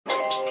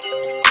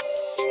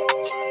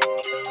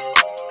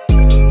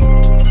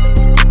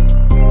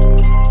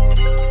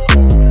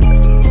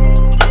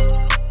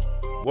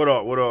What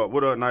up, what up,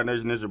 what up, Night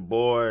Nation? It's your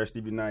boy,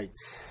 Stevie Knight.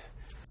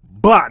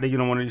 But they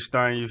get on one of these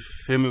things, you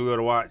feel me? We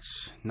gotta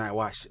watch, night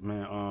watch,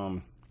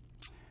 man.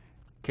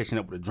 Catching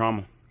up with the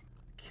drama.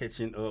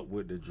 Catching up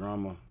with the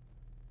drama.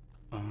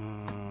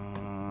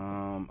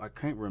 I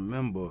can't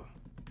remember.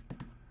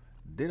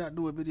 Did I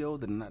do a video?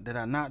 Did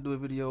I not do a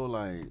video?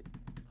 Like,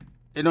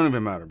 it don't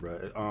even matter,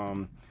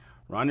 bro.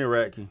 Ronnie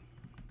Radke,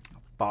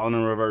 Falling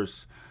in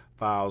Reverse,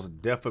 files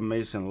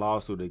defamation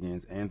lawsuit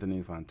against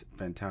Anthony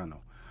Fantano.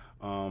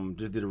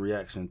 Just did a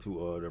reaction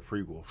to the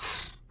prequel.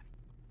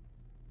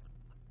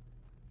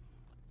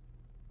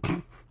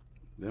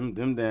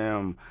 them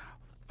damn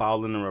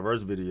Falling in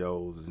Reverse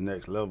videos is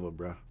next level,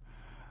 bro.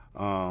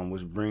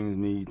 Which brings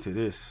me to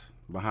this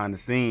behind the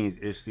scenes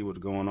ish. See what's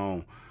going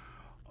on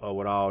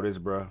with all this,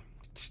 bro.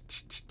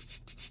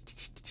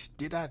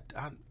 Did I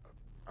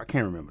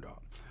can't remember, dog.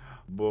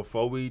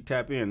 Before we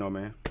tap in, though,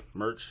 man,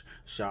 merch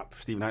shop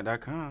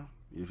StevieKnight.com.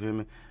 You feel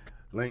me?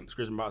 Link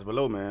description box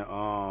below,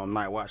 man.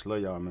 Night watch,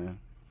 love y'all, man.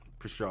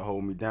 Appreciate y'all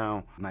holding me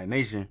down. Night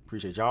Nation,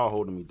 appreciate y'all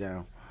holding me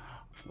down.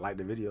 Like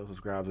the video,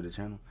 subscribe to the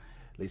channel.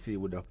 Let's see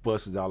what the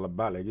fuss is all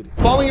about. Let's get it.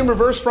 Falling in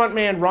Reverse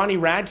frontman Ronnie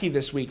Radke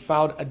this week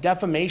filed a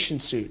defamation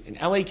suit in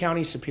LA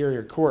County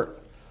Superior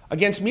Court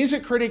against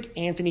music critic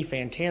Anthony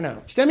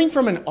Fantano, stemming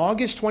from an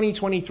August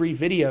 2023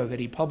 video that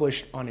he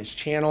published on his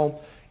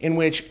channel, in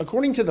which,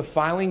 according to the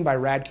filing by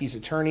Radke's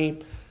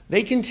attorney,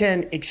 they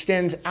contend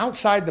extends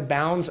outside the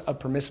bounds of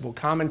permissible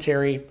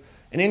commentary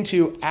and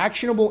into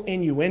actionable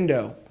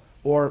innuendo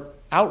or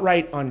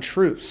outright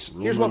untruths.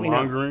 Here's what we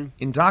know.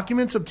 In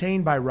documents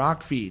obtained by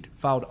Rockfeed,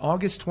 filed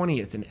August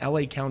 20th in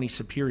LA County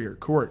Superior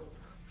Court,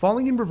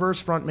 Falling in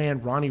Reverse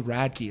frontman Ronnie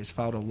Radke has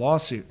filed a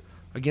lawsuit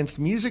against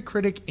music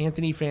critic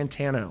Anthony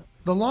Fantano.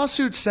 The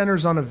lawsuit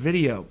centers on a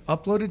video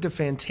uploaded to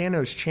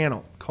Fantano's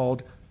channel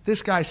called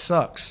This Guy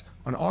Sucks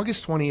on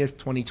August 20th,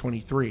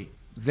 2023.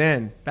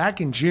 Then,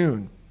 back in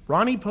June,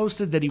 Ronnie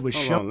posted that he was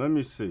Hold on, let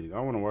me see. I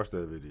want to watch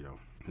that video.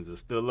 Is it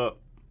still up?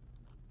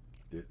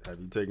 Have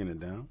you taken it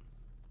down?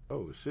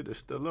 Oh, shit, it's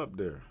still up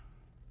there.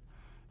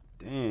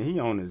 Damn, he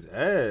on his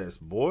ass,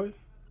 boy.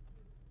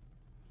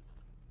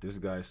 This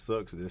guy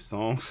sucks. This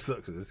song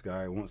sucks. This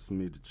guy wants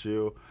me to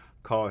chill.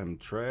 Call him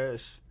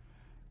trash.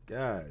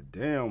 God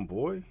damn,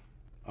 boy.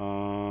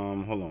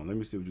 Hold on. Let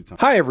me see what you're talking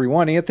about. Hi,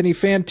 everyone. Anthony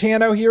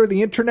Fantano here,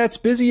 the internet's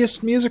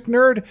busiest music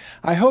nerd.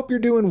 I hope you're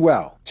doing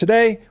well.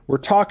 Today, we're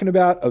talking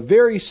about a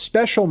very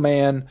special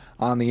man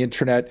on the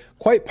internet,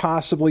 quite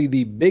possibly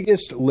the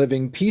biggest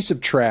living piece of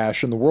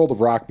trash in the world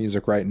of rock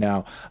music right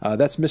now.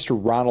 That's Mr.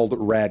 Ronnie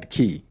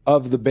Radke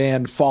of the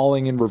band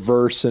Falling in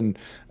Reverse and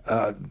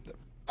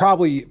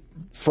probably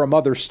from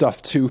other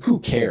stuff too. Who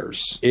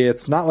cares?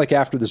 It's not like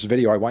after this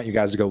video I want you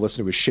guys to go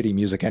listen to his shitty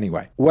music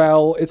anyway.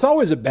 Well, it's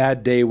always a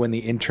bad day when the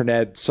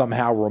internet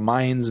somehow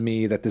reminds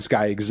me that this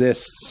guy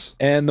exists.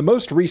 And the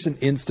most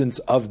recent instance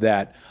of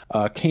that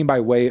came by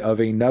way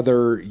of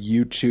another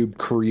YouTube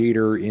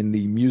creator in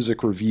the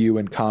music review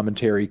and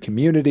commentary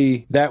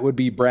community. That would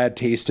be Brad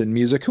Taste in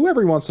Music, who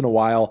every once in a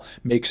while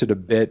makes it a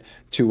bit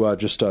to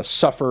just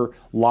suffer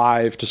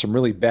live to some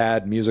really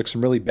bad music,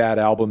 some really bad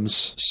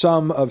albums.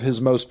 Some of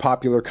his most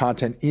popular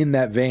content in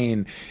that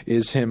vein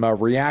is him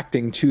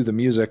reacting to the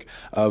music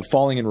of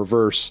Falling in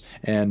Reverse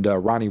and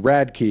Ronnie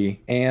Radke.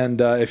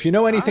 And if you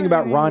know anything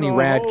about Ronnie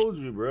Radke, hold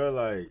you, bro.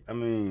 Like, I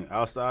mean,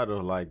 outside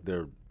of like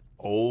their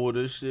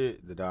older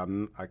shit that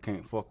I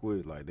can't fuck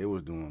with, like they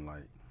was doing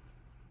like,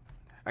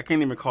 I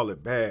can't even call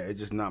it bad. It's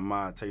just not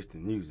my taste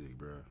in music,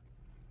 bro.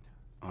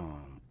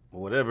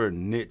 Whatever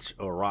niche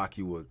or rock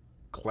you would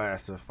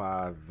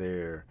classify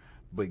their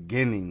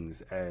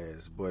beginnings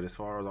as, but as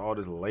far as all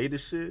this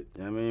latest shit,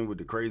 you know what I mean, with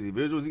the crazy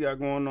visuals he got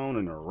going on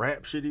and the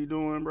rap shit he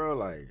doing, bro,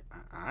 like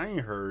I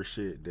ain't heard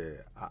shit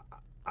that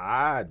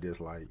I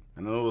dislike.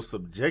 I know it was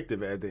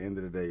subjective at the end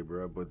of the day,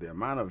 bro, but the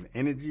amount of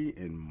energy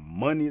and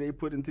money they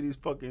put into these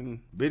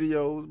fucking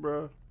videos,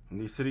 bro,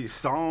 and these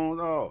songs,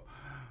 oh,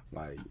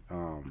 like,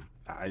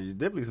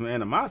 definitely some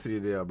animosity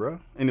there, bro.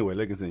 Anyway,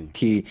 let's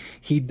continue.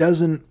 He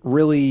doesn't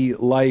really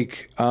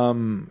like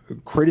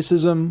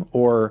criticism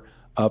or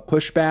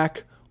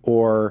pushback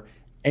or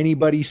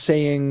anybody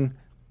saying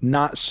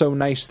not so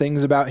nice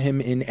things about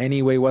him in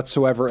any way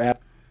whatsoever.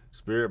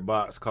 Spirit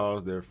Box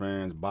calls their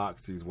fans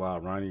boxies, while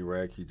Ronnie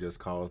Radke just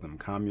calls them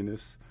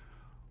communists.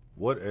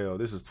 What L?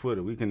 This is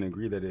Twitter. We can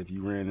agree that if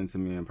you ran into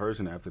me in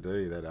person after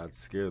today, that I'd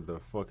scare the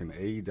fucking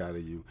AIDS out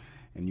of you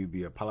and you'd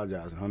be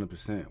apologizing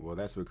 100%. Well,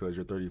 that's because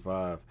you're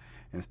 35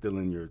 and still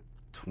in your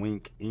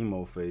twink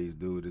emo phase,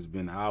 dude. It's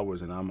been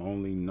hours and I'm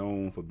only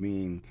known for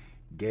being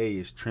gay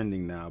is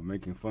trending now.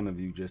 Making fun of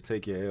you. Just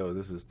take your L.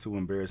 This is too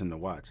embarrassing to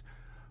watch.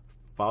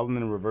 Falling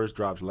in Reverse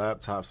drops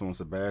laptops on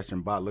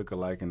Sebastian Bach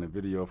lookalike in the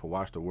video for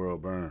Watch the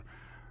World Burn.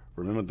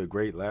 Remember the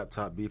great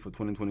laptop beef of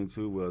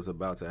 2022 was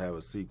about to have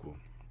a sequel.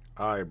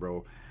 All right,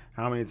 bro.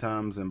 How many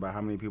times and by how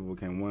many people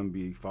can one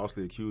be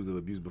falsely accused of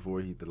abuse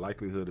before the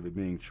likelihood of it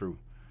being true?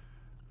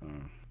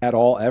 at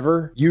all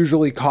ever,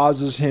 usually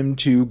causes him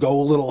to go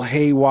a little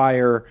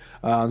haywire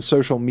on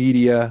social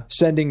media,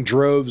 sending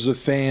droves of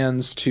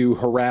fans to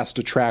harass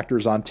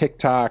detractors on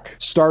TikTok,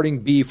 starting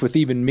beef with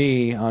even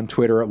me on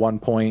Twitter at one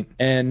point,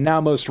 and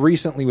now most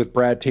recently with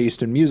Brad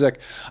Taste in Music,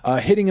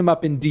 hitting him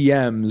up in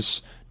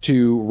DMs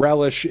to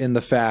relish in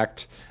the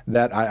fact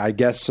that I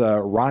guess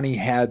Ronnie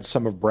had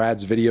some of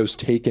Brad's videos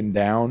taken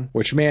down,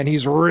 which, man,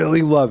 he's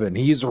really loving.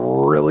 He's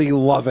really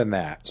loving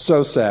that.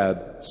 So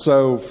sad,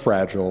 so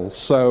fragile,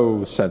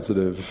 so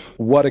sensitive.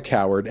 What a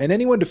coward. And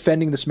anyone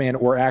defending this man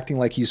or acting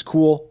like he's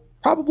cool,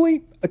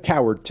 probably a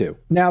coward too.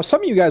 Now,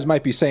 some of you guys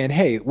might be saying,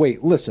 hey,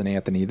 wait, listen,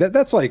 Anthony,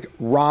 that's like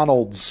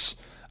Ronald's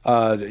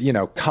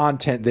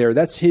content there.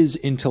 That's his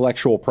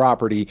intellectual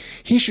property.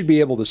 He should be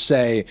able to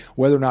say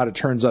whether or not it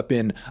turns up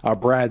in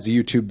Brad's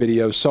YouTube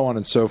video, so on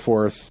and so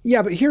forth.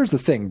 Yeah, but here's the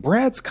thing.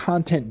 Brad's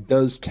content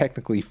does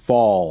technically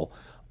fall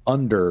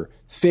under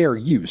fair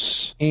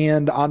use.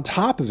 And on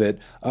top of it,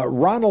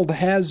 Ronald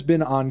has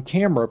been on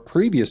camera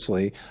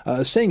previously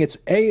saying it's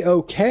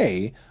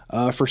A-OK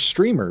for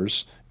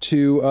streamers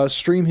to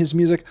stream his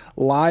music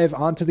live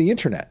onto the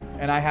internet.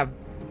 And I have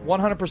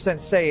 100%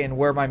 say in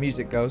where my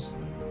music goes.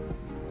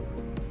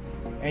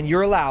 And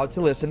you're allowed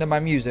to listen to my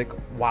music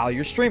while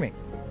you're streaming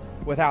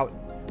without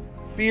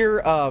fear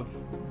of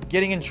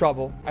getting in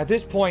trouble. At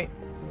this point,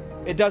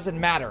 it doesn't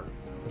matter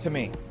to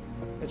me.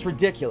 It's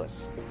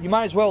ridiculous. You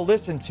might as well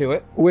listen to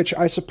it. Which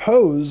I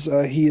suppose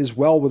he is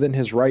well within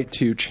his right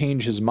to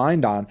change his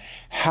mind on.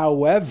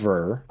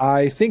 However,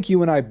 I think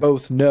you and I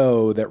both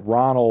know that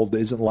Ronald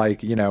isn't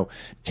like,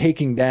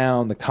 taking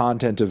down the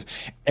content of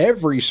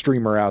every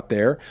streamer out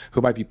there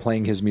who might be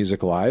playing his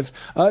music live.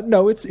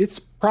 No,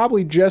 it's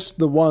probably just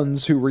the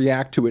ones who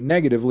react to it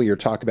negatively or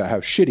talk about how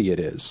shitty it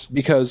is.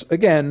 Because,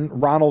 again,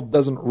 Ronald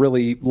doesn't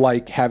really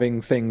like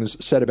having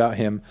things said about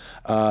him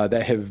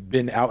that have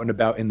been out and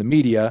about in the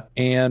media.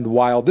 And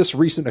while this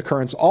recent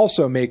occurrence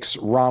also makes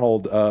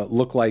Ronald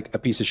look like a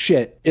piece of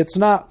shit, it's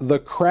not the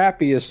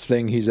crappiest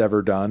thing he's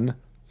ever done.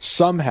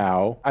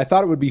 Somehow, I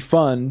thought it would be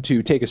fun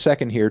to take a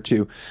second here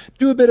to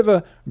do a bit of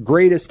a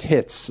greatest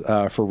hits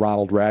for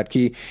Ronald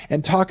Radke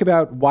and talk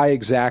about why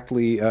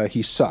exactly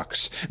he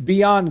sucks,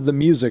 beyond the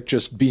music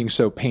just being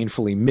so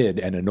painfully mid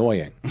and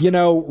annoying.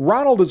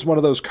 Ronald is one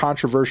of those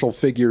controversial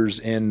figures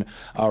in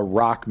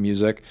rock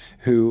music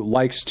who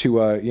likes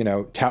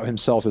to, tout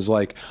himself as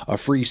like a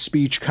free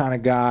speech kind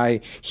of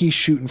guy. He's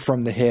shooting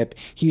from the hip.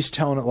 He's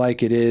telling it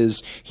like it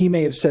is. He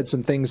may have said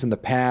some things in the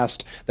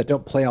past that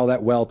don't play all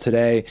that well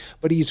today,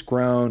 but he's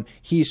grown,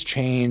 he's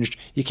changed.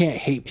 You can't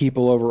hate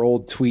people over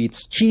old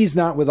tweets. He's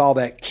not with all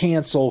that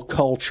cancel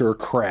culture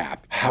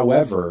crap.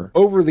 However,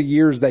 over the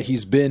years that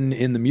he's been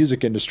in the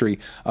music industry,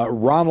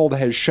 Ronald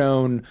has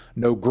shown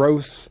no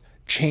growth,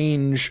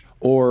 change,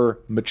 or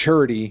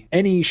maturity.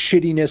 Any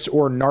shittiness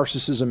or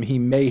narcissism he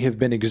may have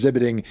been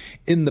exhibiting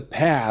in the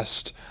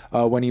past,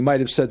 when he might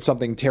have said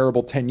something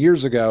terrible 10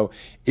 years ago,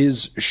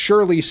 is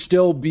surely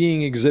still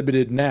being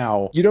exhibited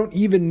now. You don't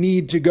even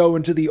need to go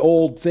into the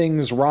old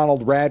things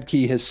Ronald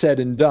Radke has said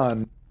and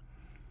done.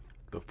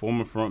 The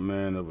former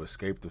frontman of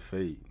Escape the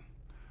Fate,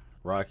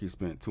 Rocky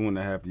spent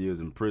 2.5 years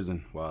in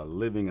prison. While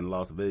living in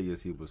Las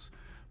Vegas, he was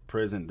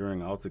present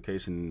during an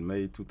altercation in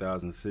May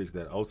 2006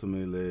 that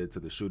ultimately led to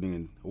the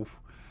shooting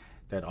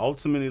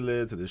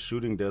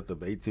death of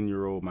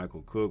 18-year-old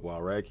Michael Cook.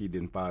 While Radke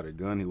didn't fire the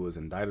gun, he was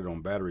indicted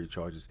on battery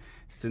charges,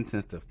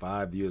 sentenced to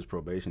 5 years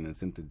probation, and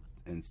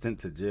sent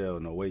to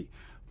jail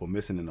for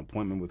missing an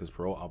appointment with his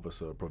parole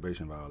officer, a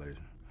probation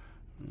violation.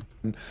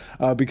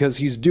 Because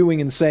he's doing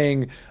and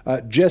saying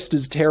just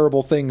as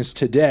terrible things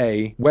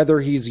today, whether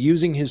he's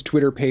using his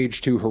Twitter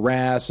page to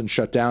harass and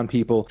shut down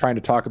people trying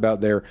to talk about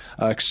their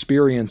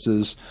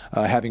experiences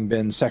having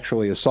been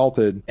sexually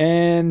assaulted,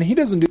 and he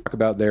doesn't talk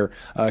about their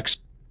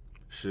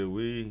Should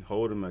we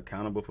hold him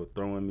accountable for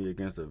throwing me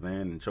against a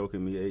van and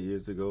choking me 8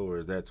 years ago, or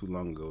is that too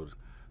long ago?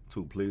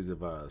 Please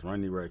advise.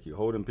 Ronnie Radke,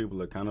 holding people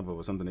accountable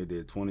for something they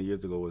did 20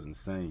 years ago was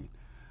insane.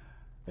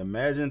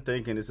 Imagine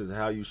thinking this is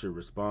how you should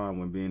respond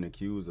when being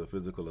accused of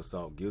physical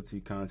assault.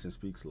 Guilty conscience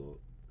speaks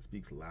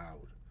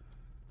loud.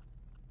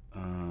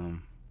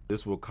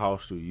 This will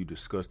cost you, you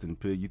disgusting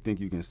pig. You think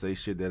you can say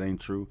shit that ain't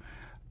true?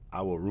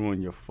 I will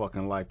ruin your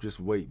fucking life.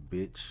 Just wait,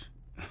 bitch.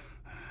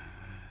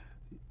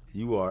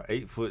 You are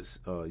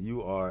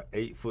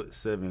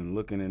 8'7",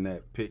 looking in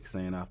that pic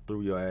saying I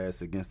threw your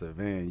ass against a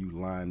van, you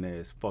lying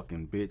ass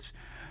fucking bitch.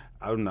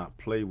 I do not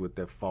play with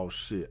that false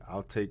shit.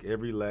 I'll take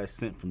every last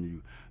cent from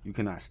you. You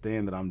cannot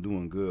stand that I'm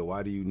doing good.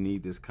 Why do you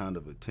need this kind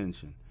of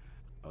attention?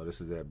 Oh,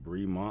 this is that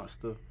Bree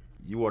Monster.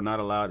 You are not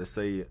allowed to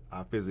say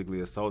I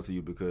physically assaulted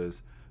you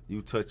because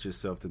you touch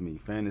yourself to me.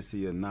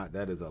 Fantasy or not,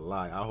 that is a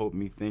lie. I hope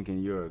me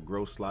thinking you're a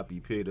gross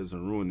sloppy pig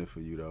doesn't ruin it for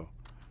you though.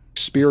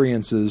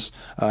 Experiences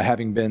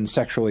having been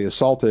sexually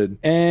assaulted,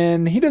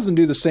 and he doesn't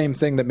do the same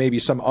thing that maybe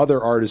some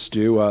other artists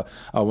do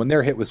when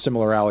they're hit with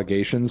similar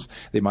allegations.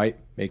 They might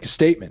make a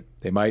statement.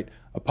 They might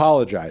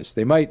apologize.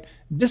 They might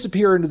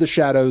disappear into the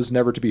shadows,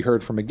 never to be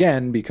heard from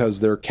again because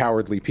they're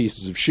cowardly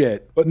pieces of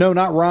shit. But no,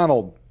 not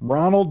Ronald.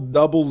 Ronald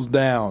doubles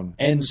down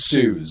and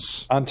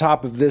sues. On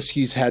top of this,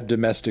 he's had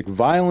domestic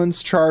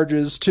violence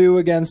charges too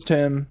against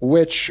him,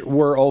 which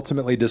were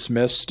ultimately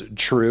dismissed,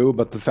 true,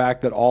 but the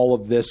fact that all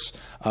of this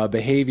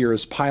behavior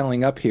is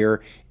piling up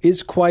here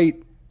is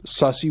quite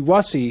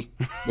sussy-wussy,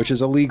 which is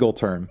a legal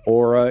term,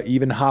 or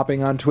even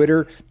hopping on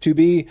Twitter to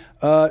be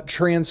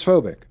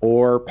transphobic,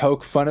 or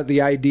poke fun at the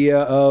idea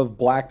of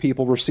black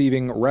people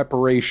receiving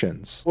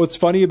reparations. What's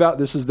funny about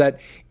this is that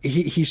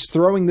he's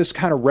throwing this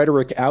kind of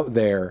rhetoric out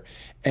there,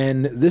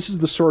 and this is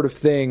the sort of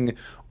thing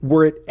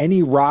were it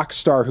any rock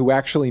star who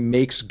actually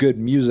makes good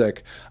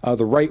music,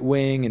 the Right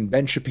Wing and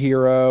Ben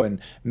Shapiro and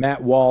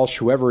Matt Walsh,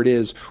 whoever it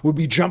is, would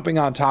be jumping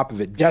on top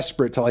of it,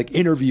 desperate to like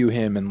interview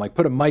him and like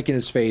put a mic in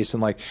his face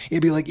and like,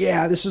 it'd be like,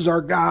 yeah, this is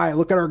our guy.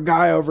 Look at our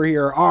guy over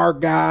here, our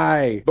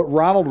guy. But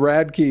Ronald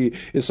Radke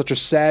is such a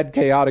sad,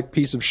 chaotic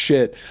piece of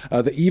shit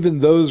that even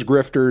those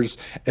grifters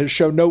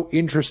show no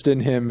interest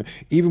in him,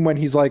 even when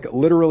he's like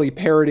literally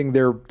parroting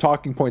their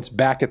talking points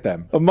back at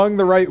them. Among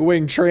the right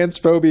wing,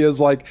 transphobia is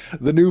like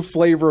the new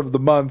flavor of the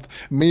month.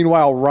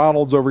 Meanwhile,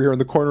 Ronald's over here in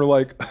the corner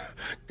like,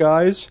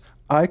 guys,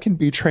 I can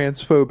be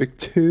transphobic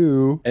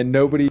too. And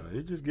nobody...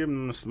 They just giving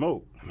them the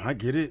smoke. I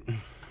get it.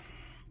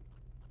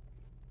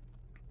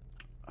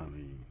 I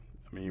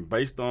mean,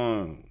 based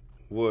on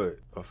what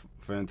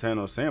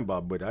Fantano saying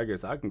about, but I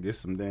guess I can get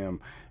some damn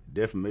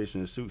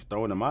defamation suits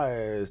thrown in my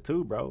ass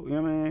too, bro. You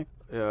know what I mean?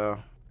 Yeah,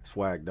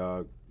 swag,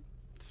 dog.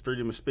 It's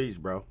freedom of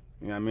speech, bro.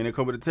 You know what I mean? It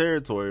come with the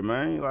territory,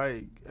 man.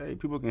 Like, hey,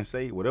 people can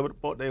say whatever the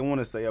fuck they want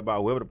to say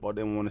about whoever the fuck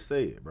they want to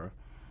say it, bro.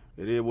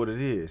 It is what it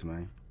is,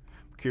 man.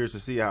 I'm curious to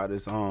see how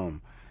this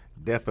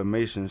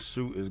defamation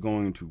suit is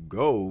going to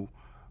go,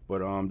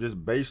 but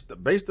just based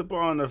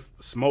upon the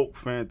smoke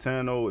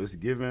Fantano is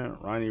giving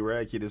Ronnie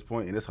Radke at this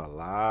point, and it's a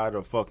lot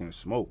of fucking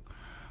smoke,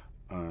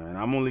 and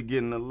I'm only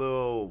getting a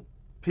little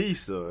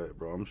piece of it,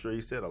 bro. I'm sure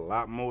he said a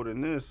lot more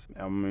than this.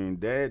 I mean,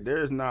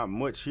 there's not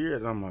much here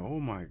that I'm like, oh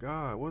my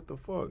god, what the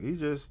fuck?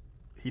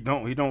 He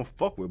don't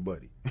fuck with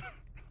Buddy.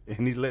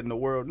 And he's letting the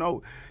world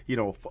know he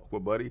don't fuck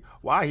with Buddy.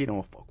 Why he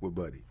don't fuck with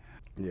Buddy?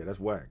 Yeah, that's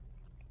whack.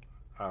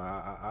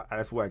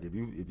 That's whack. If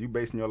you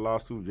basing your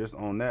lawsuit just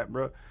on that,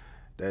 bro,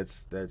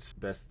 that's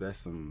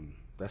some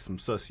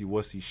sussy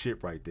wussy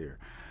shit right there.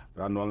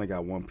 But I know I only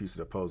got one piece of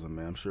the puzzle,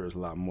 man. I'm sure there's a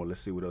lot more.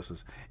 Let's see what else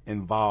is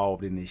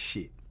involved in this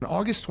shit. On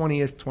August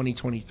 20th,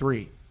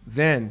 2023.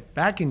 Then,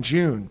 back in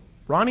June,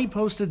 Ronnie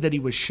posted that he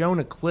was shown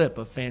a clip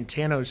of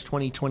Fantano's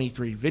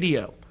 2023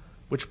 video,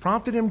 which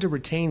prompted him to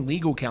retain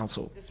legal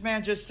counsel. This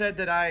man just said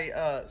that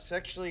I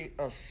sexually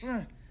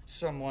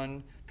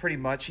someone, pretty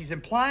much. He's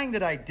implying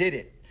that I did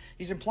it.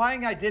 He's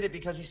implying I did it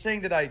because he's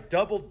saying that I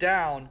doubled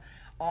down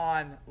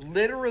on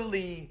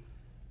literally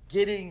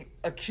getting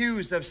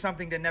accused of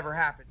something that never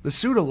happened. The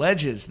suit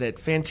alleges that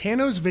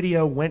Fantano's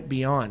video went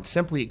beyond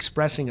simply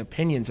expressing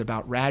opinions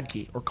about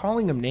Radke or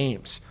calling him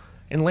names,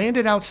 and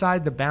landed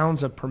outside the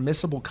bounds of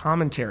permissible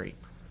commentary,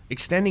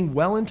 extending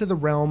well into the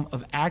realm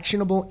of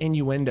actionable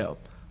innuendo,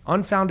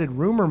 unfounded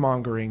rumor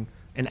mongering,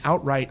 and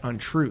outright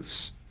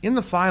untruths. In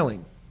the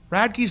filing,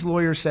 Radke's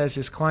lawyer says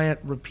his client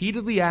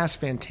repeatedly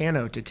asked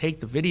Fantano to take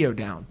the video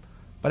down,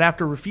 but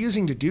after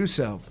refusing to do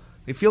so,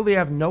 they feel they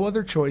have no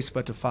other choice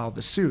but to file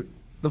the suit.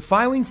 The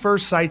filing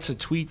first cites a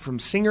tweet from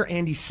singer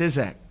Andy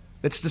Cizek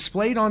that's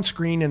displayed on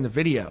screen in the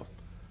video.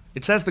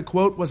 It says the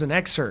quote was an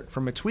excerpt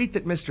from a tweet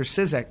that Mr.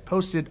 Cizek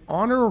posted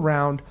on or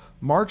around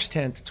March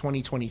 10th,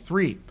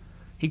 2023.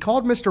 He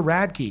called Mr.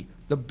 Radke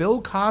the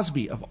Bill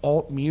Cosby of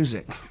alt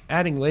music,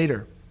 adding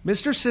later,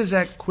 Mr.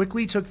 Cizek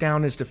quickly took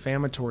down his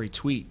defamatory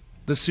tweet.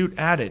 The suit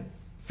added,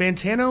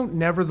 Fantano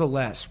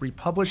nevertheless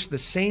republished the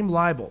same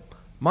libel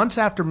months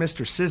after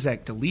Mr.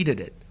 Cizek deleted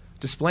it,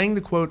 displaying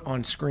the quote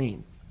on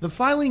screen. The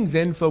filing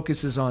then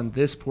focuses on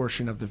this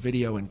portion of the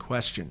video in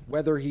question.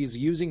 Whether he's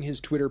using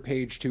his Twitter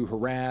page to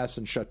harass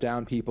and shut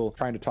down people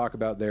trying to talk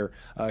about their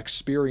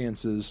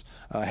experiences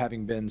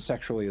having been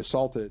sexually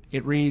assaulted.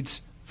 It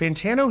reads,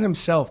 Fantano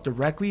himself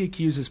directly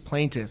accuses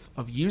plaintiff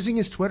of using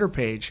his Twitter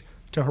page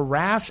to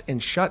harass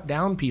and shut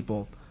down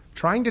people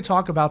trying to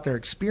talk about their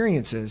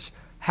experiences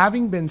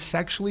having been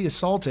sexually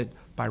assaulted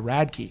by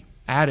Radke,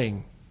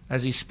 adding,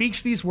 as he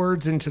speaks these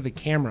words into the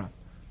camera,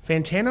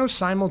 Fantano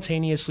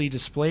simultaneously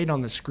displayed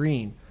on the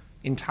screen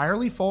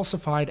entirely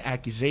falsified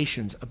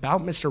accusations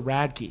about Mr.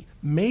 Radke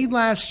made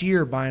last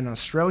year by an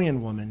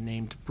Australian woman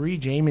named Bree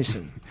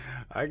Jamieson.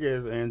 I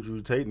guess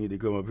Andrew Tate need to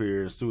come up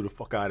here and sue the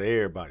fuck out of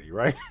everybody,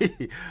 right?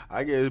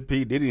 I guess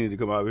P. Diddy need to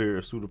come up here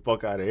and sue the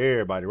fuck out of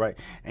everybody, right?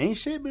 Ain't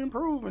shit been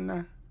proven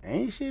now.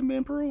 It's a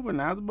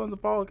bunch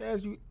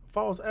of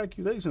false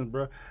accusations,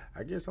 bro.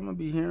 I guess I'm going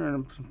to be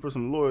hearing for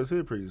some lawyers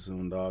here pretty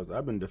soon, dogs.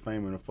 I've been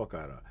defaming the fuck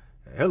out of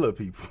hella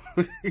people.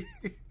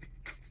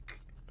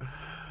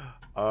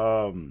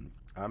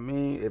 I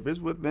mean, if this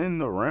is within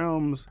the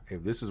realms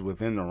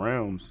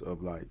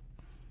of like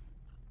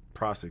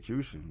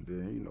prosecution,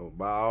 then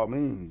by all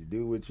means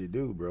do what you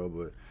do, bro.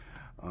 But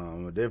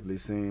It definitely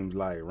seems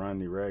like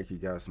Ronnie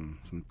Radke got some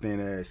thin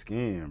ass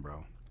skin,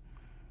 bro.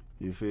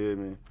 You feel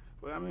me?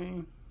 Well, I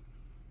mean,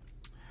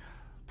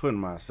 putting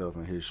myself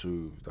in his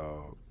shoes,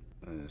 dog,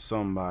 and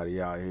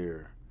somebody out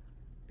here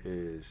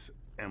is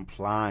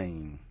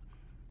implying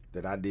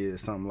that I did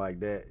something like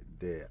that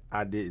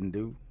I didn't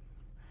do,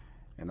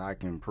 and I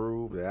can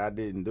prove that I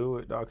didn't do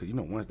it, dog. Cause you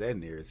know, once that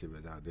narrative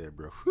is out there,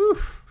 bro,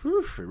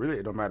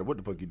 it don't matter what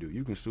the fuck you do.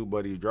 You can sue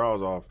buddy's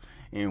draws off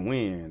and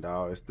win,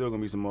 dog. It's still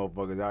gonna be some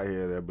motherfuckers out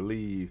here that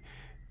believe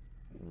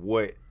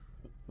what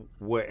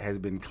has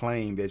been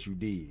claimed that you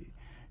did.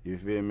 You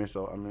feel me?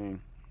 So I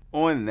mean,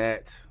 on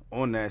that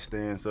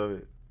stance of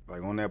it,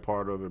 like on that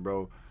part of it,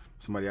 bro.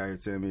 Somebody out here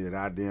telling me that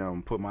I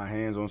damn put my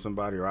hands on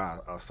somebody or I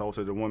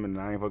assaulted a woman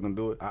and I ain't fucking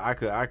do it. I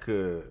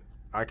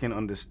can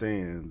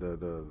understand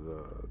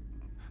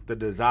the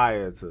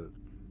desire to,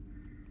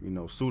 you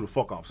know, sue the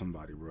fuck off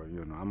somebody, bro.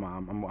 You know,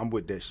 I'm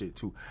with that shit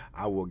too.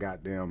 I will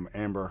goddamn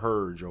Amber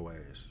Heard your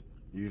ass.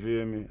 You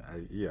feel me?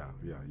 Yeah.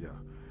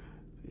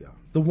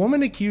 The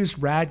woman accused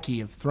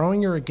Radke of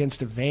throwing her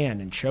against a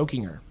van and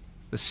choking her.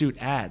 The suit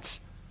adds,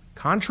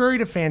 contrary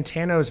to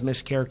Fantano's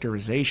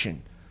mischaracterization,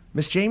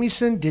 Ms.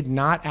 Jamieson did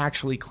not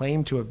actually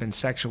claim to have been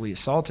sexually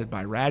assaulted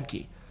by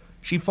Radke.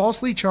 She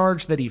falsely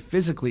charged that he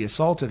physically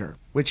assaulted her,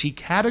 which he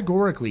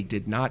categorically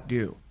did not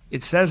do.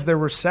 It says there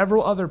were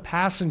several other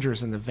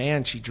passengers in the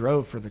van she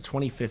drove for the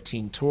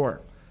 2015 tour,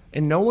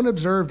 and no one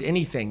observed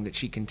anything that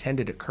she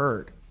contended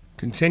occurred.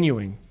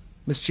 Continuing,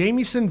 Ms.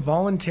 Jamieson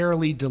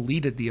voluntarily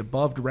deleted the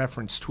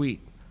above-referenced tweet,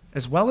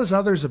 as well as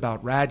others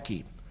about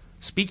Radke.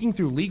 Speaking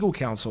through legal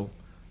counsel,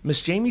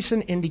 Ms.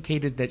 Jamieson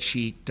indicated that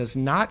she does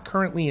not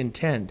currently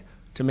intend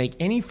to make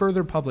any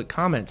further public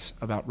comments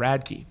about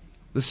Radke.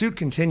 The suit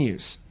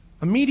continues.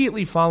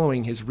 Immediately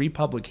following his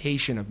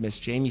republication of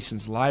Ms.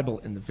 Jamieson's libel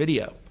in the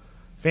video,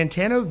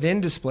 Fantano then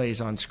displays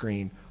on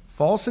screen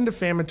false and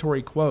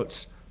defamatory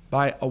quotes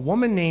by a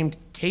woman named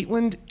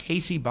Caitlin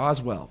Casey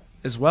Boswell,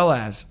 as well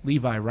as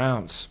Levi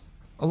Rounds,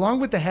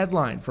 along with the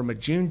headline from a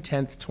June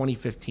 10,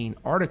 2015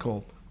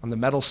 article on the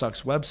Metal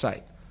Sucks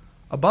website.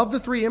 Above the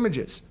three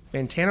images,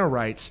 Fantano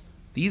writes,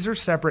 "These are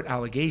separate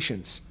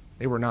allegations."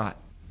 They were not.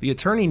 The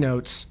attorney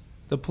notes,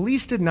 the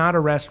police did not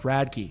arrest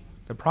Radke.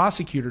 The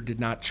prosecutor did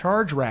not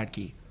charge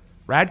Radke.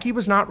 Radke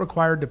was not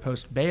required to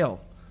post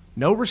bail.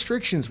 No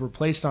restrictions were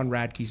placed on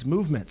Radke's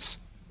movements.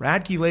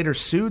 Radke later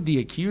sued the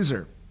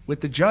accuser,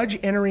 with the judge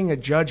entering a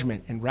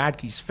judgment in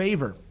Radke's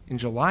favor in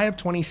July of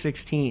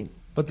 2016.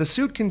 But the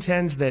suit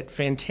contends that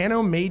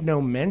Fantano made no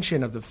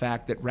mention of the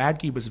fact that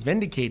Radke was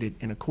vindicated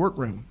in a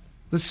courtroom.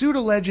 The suit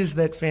alleges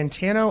that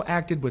Fantano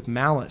acted with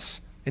malice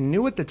and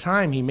knew at the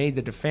time he made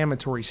the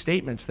defamatory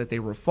statements that they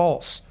were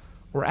false,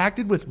 or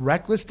acted with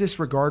reckless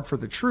disregard for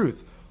the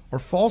truth or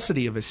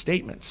falsity of his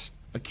statements.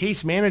 A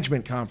case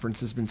management conference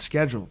has been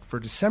scheduled for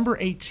December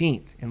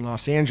 18th in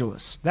Los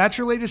Angeles. That's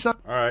your latest up.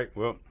 All right,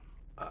 well,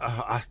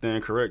 I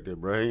stand corrected,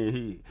 bro.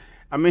 He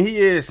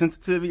is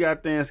sensitive. He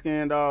got thin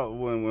skin, dog.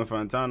 When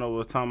Fantano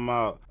was talking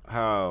about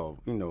how,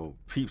 you know,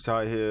 peeps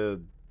out here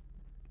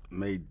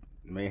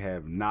may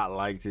have not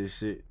liked his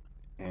shit,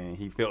 and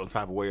he felt the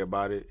type of way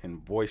about it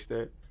and voiced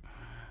that,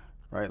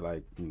 right?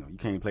 Like, you know, you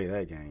can't play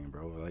that game,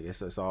 bro. Like,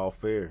 it's all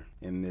fair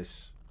in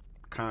this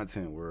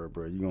content world,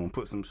 bro. You gonna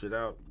put some shit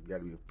out, you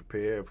gotta be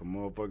prepared for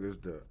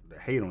motherfuckers to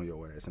hate on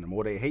your ass, and the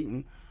more they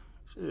hating,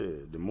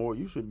 shit, the more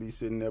you should be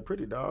sitting there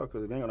pretty, dog,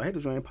 because if they ain't gonna hate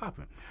us, you ain't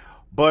popping.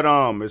 But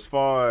as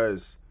far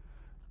as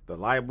the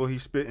libel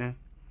he's spitting,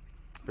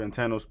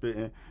 Fantano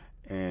spitting,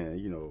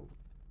 and, you know,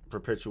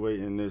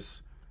 perpetuating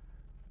this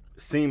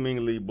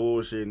seemingly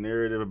bullshit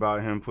narrative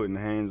about him putting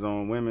hands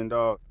on women,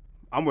 dog,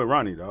 I'm with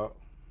Ronnie, dog.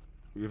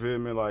 You feel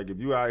me? Like, if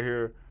you out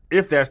here,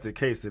 if that's the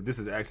case, if this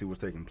is actually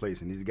what's taking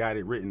place, and he's got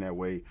it written that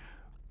way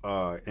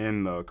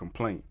in the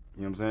complaint,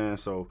 you know what I'm saying?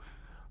 So,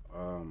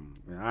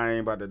 I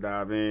ain't about to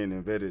dive in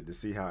and vet it to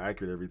see how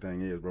accurate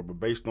everything is, bro. But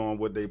based on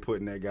what they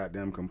put in that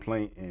goddamn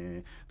complaint,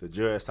 and the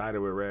judge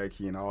sided with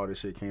Radke, and all this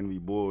shit can't be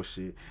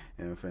bullshit,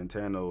 and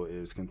Fantano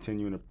is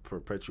continuing to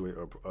perpetuate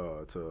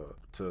or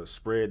to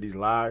spread these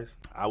lies,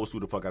 I will sue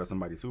the fuck out of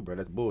somebody too, bro.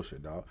 That's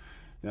bullshit, dog.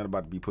 You're not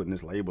about to be putting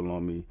this label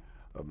on me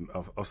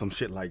of some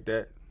shit like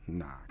that.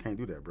 Nah, I can't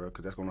do that, bro,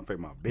 because that's going to affect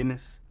my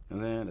business. You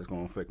know what I'm saying? That's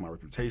going to affect my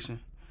reputation.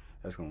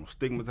 That's going to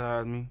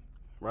stigmatize me,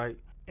 right?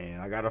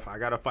 And I gotta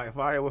fight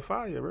fire with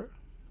fire, bro.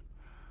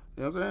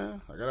 You know what I'm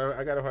saying?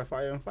 I gotta fight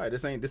fire and fire.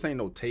 This ain't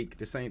no take.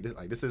 This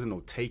isn't no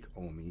take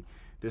on me.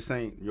 This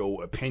ain't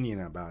your opinion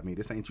about me.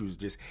 This ain't you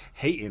just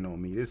hating on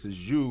me. This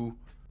is you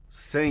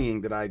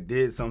saying that I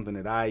did something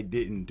that I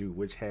didn't do,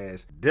 which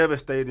has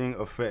devastating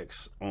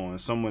effects on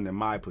someone in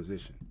my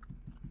position.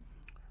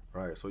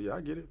 Right? So yeah,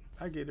 I get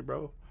it,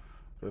 bro.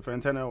 But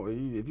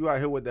Fantano, if you out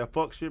here with that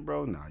fuck shit,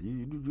 bro, nah,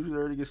 you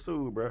deserve to get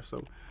sued, bro. So,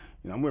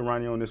 you know, I'm with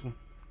Ronnie on this one.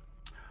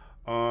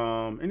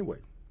 Anyway,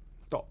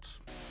 thoughts.